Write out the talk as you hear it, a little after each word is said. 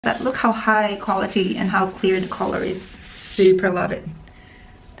But look how high quality and how clear the color is. Super love it.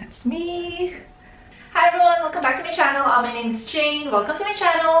 That's me. Hi everyone, welcome back to my channel. My name is Jane. Welcome to my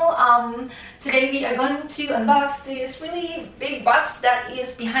channel. Today we are going to unbox this really big box that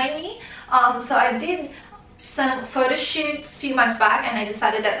is behind me. So I did some photo shoots a few months back and I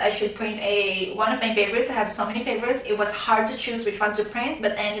decided that I should print one of my favorites. I have so many favorites. It was hard to choose which one to print,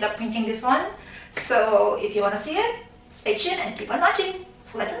 but I ended up printing this one. So if you want to see it, stay tuned and keep on watching.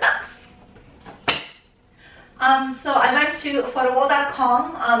 So let's unbox. So I went to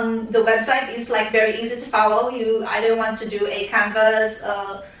PHOTOWALL.com. The website is like very easy to follow. You either want to do a canvas,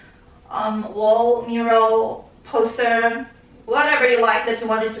 wall, mural, poster, whatever you like that you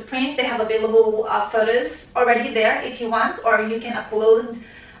wanted to print. They have available photos already there if you want, or you can upload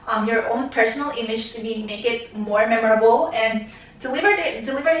your own personal image to make it more memorable and deliver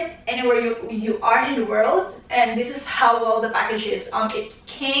it anywhere you are in the world. And this is how well the package is. It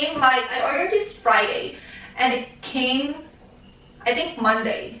came like, I ordered this Friday and it came I think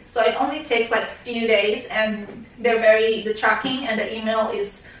Monday, so it only takes like a few days, and the tracking and the email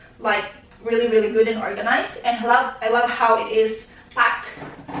is like really good and organized, and I love how it is packed.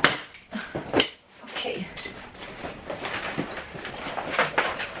 Okay.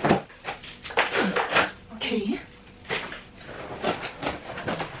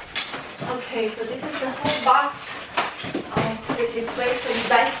 Okay, so this is the whole box. I'll put it this way so you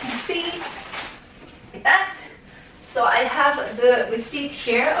guys can see. Like that. So I have the receipt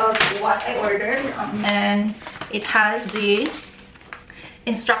here of what I ordered, and it has the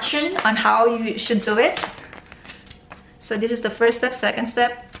instruction on how you should do it. So this is the first step, second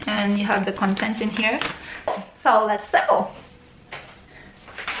step, and you have the contents in here. So let's assemble.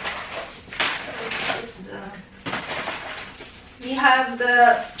 We have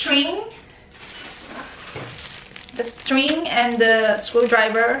the string and the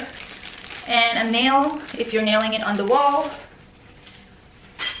screwdriver and a nail if you're nailing it on the wall.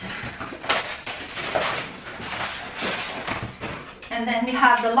 And then we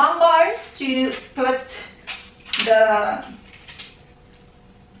have the long bars to put the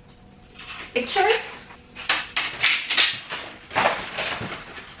pictures.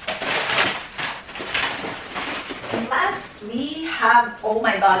 And last we have, oh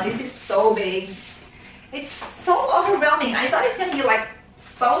my god, this is so big. It's so overwhelming. I thought it's gonna be like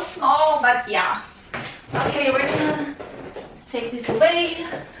so small, but yeah. Okay, we're gonna take this away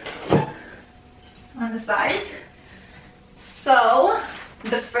on the side. So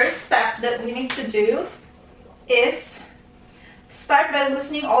the first step that we need to do is start by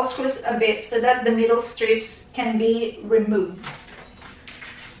loosening all screws a bit so that the middle strips can be removed.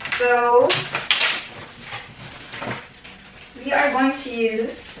 So we are going to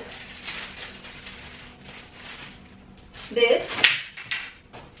use this.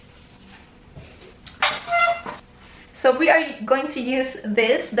 So we are going to use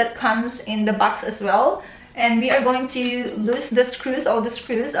this that comes in the box as well, and we are going to loose the screws, all the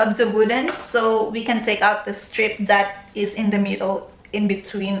screws of the wooden, so we can take out the strip that is in the middle, in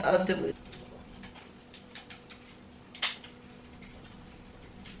between of the wood.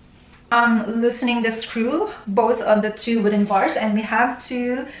 Loosening the screw, both of the two wooden bars, and we have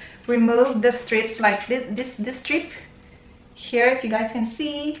to remove the strips like this strip here. If you guys can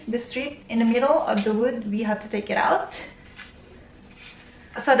see the strip in the middle of the wood, we have to take it out.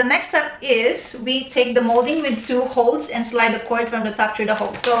 So the next step is we take the molding with two holes and slide the cord from the top through the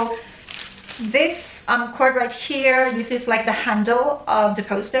hole. So this cord right here, this is like the handle of the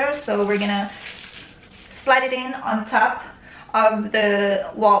poster, so we're gonna slide it in on top of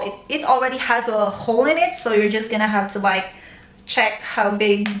the wall. It already has a hole in it, so you're just gonna have to like check how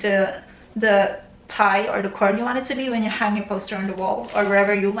big the tie or the cord you want it to be when you hang your poster on the wall or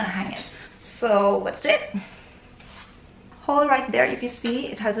wherever you want to hang it. So let's do it. Hole right there, if you see,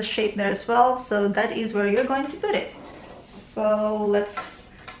 it has a shape there as well, so that is where you're going to put it. So let's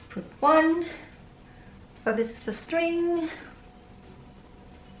put one. So this is the string.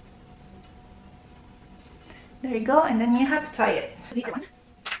 There you go, and then you have to tie it.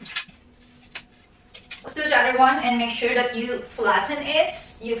 Let's do the other one and make sure that you flatten it.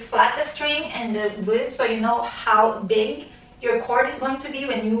 You flatten the string and the wood so you know how big your cord is going to be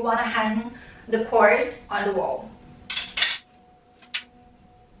when you want to hang the cord on the wall.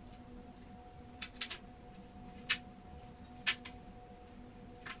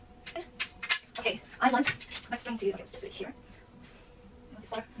 Okay, I want my string to, okay, let's just do it here. This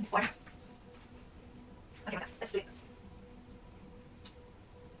far, this far. Okay, let's do it.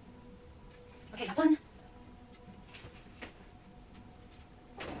 Okay, that one.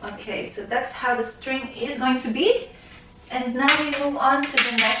 Okay, so that's how the string is going to be. And now we move on to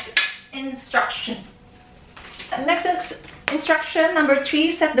the next instruction. Instruction number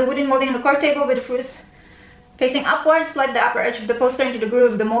 3, set the wooden molding on the core table with the fruits facing upward. Slide the upper edge of the poster into the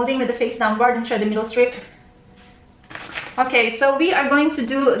groove of the molding with the face downward and thread the middle strip. Okay, so we are going to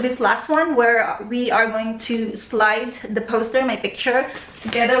do this last one where we are going to slide the poster, my picture,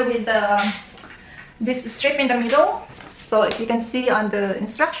 together with this strip in the middle. So if you can see on the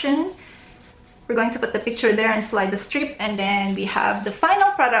instruction, we're going to put the picture there and slide the strip, and then we have the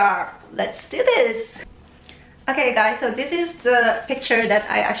final product. Let's do this. Okay guys, so this is the picture that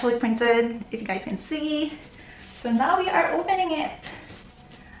I actually printed, if you guys can see. So now we are opening it.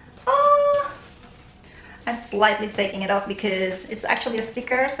 Oh, I'm slightly taking it off because it's actually a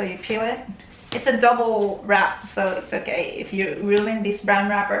sticker, so you peel it. It's a double wrap, so it's okay if you ruin this brown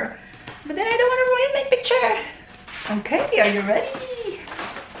wrapper. But then I don't want to ruin my picture. Okay, are you ready?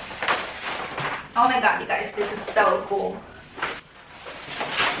 Oh my god, you guys, this is so cool.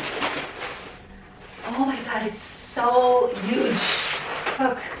 Oh my god, it's so huge.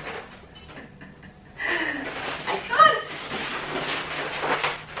 Look. I can't.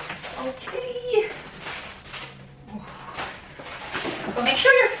 Okay. So make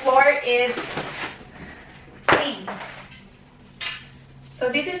sure your floor is clean. So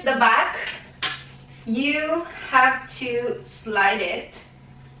this is the back. You have to slide it.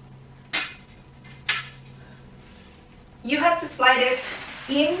 You have to slide it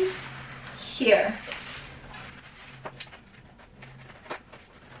in here.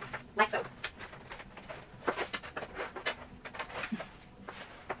 Like so.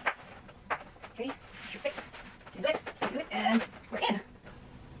 Okay, 6. Do it, and we're in.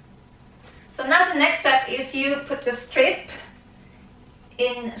 So now the next step is you put the strip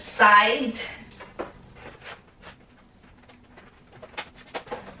inside.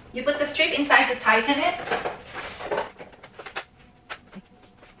 You put the strip inside to tighten it.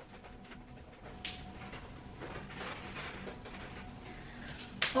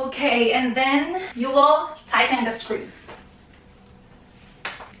 Okay, and then you will tighten the screw.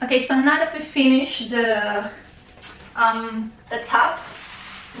 Okay, so now that we finished the top,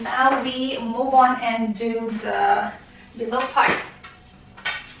 now we move on and do the below part.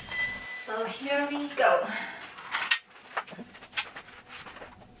 So here we go.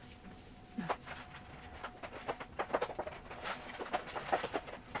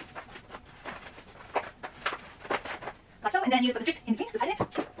 Like so, and then you put the strip in between to tighten it.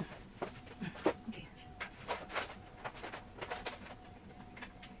 Okay.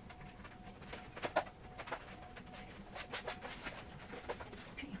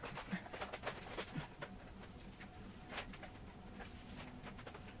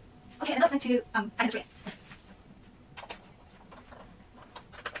 Okay, now it's time to tighten the strip.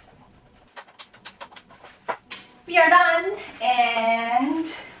 We are done, and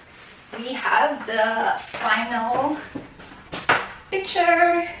we have the final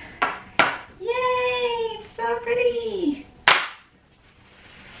picture. Yay! It's so pretty.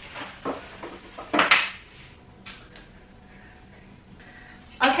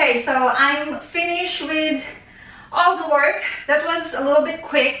 Okay, so I'm finished with all the work. That was a little bit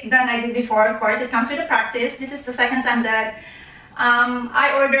quick than I did before. Of course, it comes with the practice. This is the second time that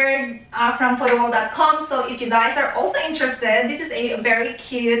I ordered from PHOTOWALL.com. So if you guys are also interested, this is a very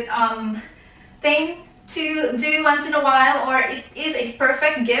cute thing to do once in a while, or it is a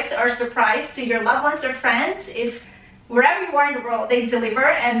perfect gift or surprise to your loved ones or friends. If wherever you are in the world, they deliver,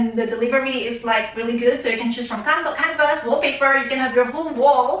 and the delivery is like really good, so you can choose from canvas, wallpaper. You can have your whole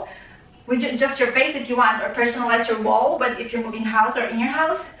wall with just your face if you want, or personalize your wall, but if you're moving house or in your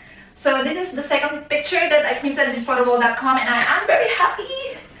house. So this is the second picture that I printed in PHOTOWALL.com, and I am very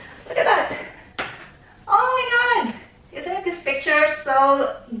happy. Look at that. Oh my god, isn't this picture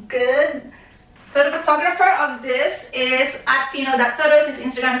so good? So the photographer of this is at Pino.photos. His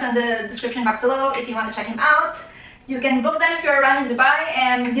Instagram is in the description box below if you want to check him out. You can book them if you're around in Dubai,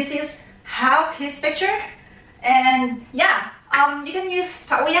 and this is how his picture. And yeah, you can use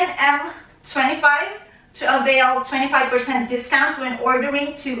Taoyan M25 to avail 25% discount when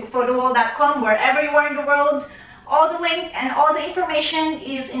ordering to PHOTOWALL.com wherever you are in the world. All the link and all the information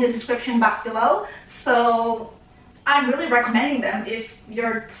is in the description box below. So I'm really recommending them if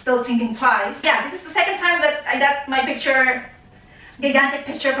you're still thinking twice. Yeah, this is the second time that I got my picture, gigantic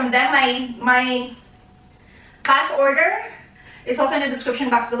picture from them. My past order is also in the description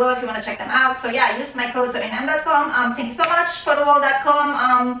box below if you want to check them out. So yeah, use my code taoyanm.com. Thank you so much,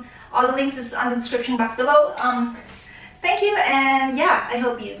 PHOTOWALL.com. All the links is on the description box below. Thank you, and yeah, I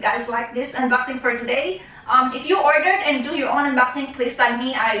hope you guys like this unboxing for today. If you ordered and do your own unboxing, please tag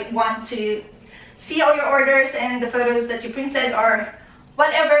me. I want to see all your orders and the photos that you printed or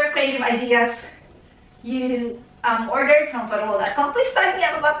whatever creative ideas you ordered from PHOTOWALL.com, please tag me.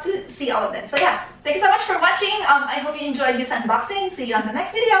 I would love to see all of them. So yeah, thank you so much for watching. I hope you enjoyed this unboxing. See you on the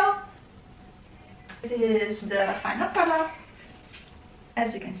next video. This is the final product.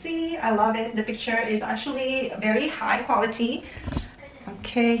 As you can see, I love it. The picture is actually very high quality.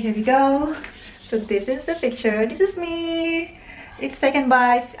 Okay, here we go. So this is the picture. This is me. It's taken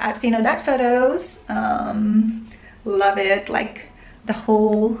by at Photos. Love it. Like the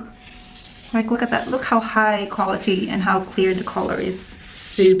whole, like look at that. Look how high quality and how clear the color is.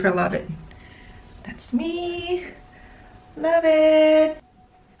 Super love it. That's me. Love it.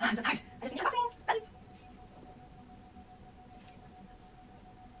 I'm so tired.